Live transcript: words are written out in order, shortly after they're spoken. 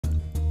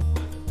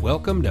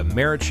Welcome to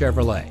Merritt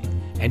Chevrolet,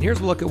 and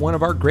here's a look at one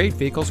of our great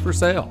vehicles for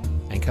sale,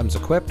 and comes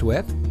equipped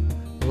with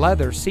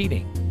leather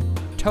seating,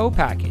 tow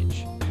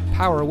package,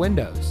 power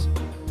windows,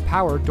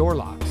 power door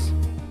locks,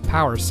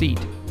 power seat,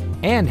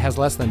 and has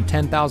less than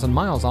 10,000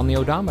 miles on the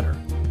odometer.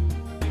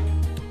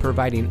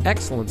 Providing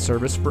excellent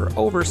service for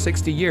over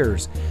 60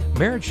 years,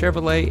 Merritt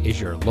Chevrolet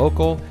is your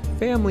local,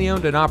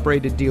 family-owned and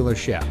operated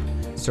dealership,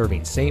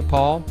 serving St.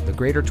 Paul, the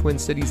greater Twin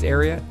Cities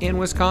area, and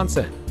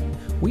Wisconsin.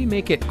 We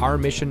make it our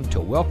mission to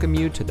welcome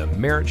you to the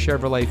Merritt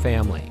Chevrolet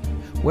family.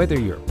 Whether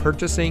you're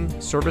purchasing,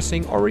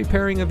 servicing, or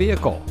repairing a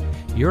vehicle,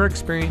 your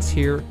experience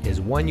here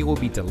is one you will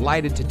be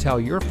delighted to tell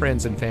your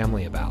friends and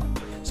family about.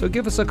 So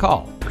give us a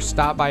call or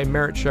stop by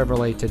Merritt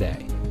Chevrolet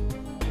today.